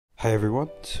Hey everyone,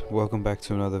 welcome back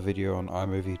to another video on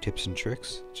iMovie tips and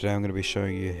tricks. Today I'm going to be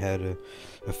showing you how to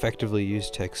effectively use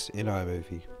text in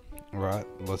iMovie. Alright,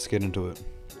 let's get into it.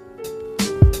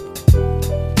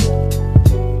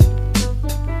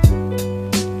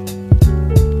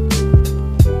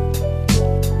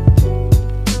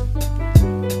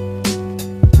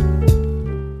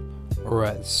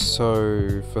 Alright,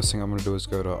 so first thing I'm going to do is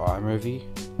go to iMovie.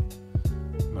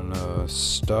 I'm going to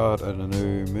start a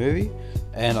new movie.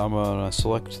 And I'm gonna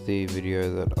select the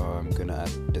video that I'm gonna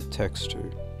add the text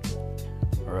to.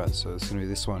 Alright, so it's gonna be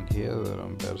this one here that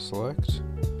I'm about to select.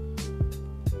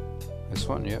 This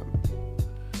one, yep.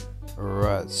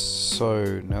 Alright,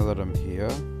 so now that I'm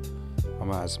here, I'm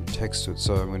gonna add some text to it.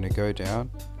 So I'm gonna go down,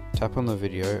 tap on the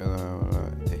video, and then I'm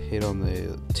gonna hit on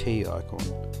the T icon.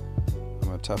 I'm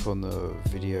gonna tap on the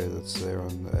video that's there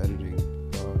on the editing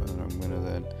bar, and I'm gonna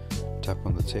then tap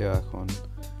on the T icon,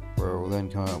 where it will then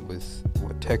come up with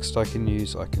what text I can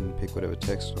use. I can pick whatever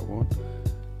text I want.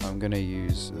 I'm going to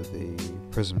use the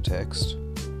prism text,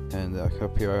 and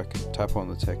up here I can tap on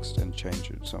the text and change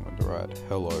it. So I'm going to write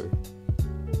hello.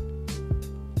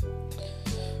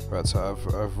 Right, so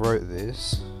I've wrote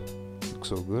this.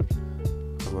 Looks all good.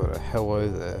 I've got a hello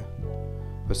there.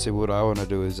 But see, what I want to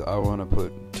do is I want to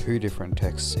put two different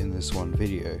texts in this one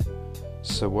video.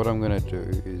 So what I'm going to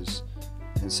do is,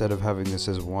 instead of having this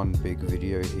as one big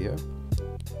video here,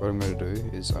 what I'm going to do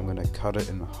is I'm going to cut it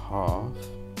in half,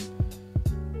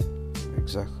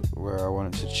 exactly where I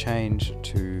want it to change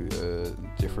to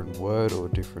a different word or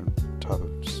different type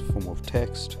of form of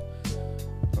text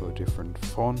or a different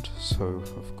font. So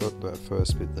I've got that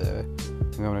first bit there.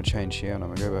 I'm going to change here, and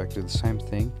I'm going to go back to the same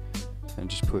thing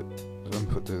and just put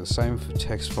the same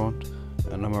text font,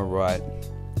 and I'm going to write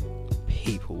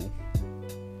people.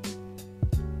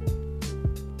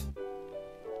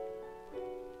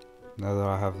 Now that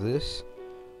I have this,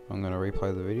 I'm going to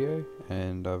replay the video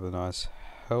and have a nice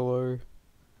hello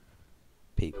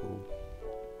people.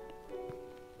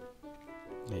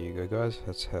 There you go guys,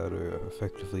 that's how to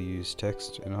effectively use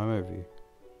text in iMovie.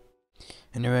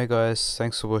 Anyway guys,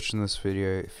 thanks for watching this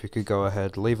video. If you could go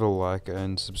ahead, leave a like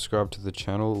and subscribe to the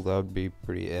channel, that would be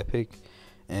pretty epic.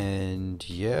 And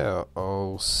yeah,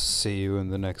 I'll see you in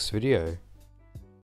the next video.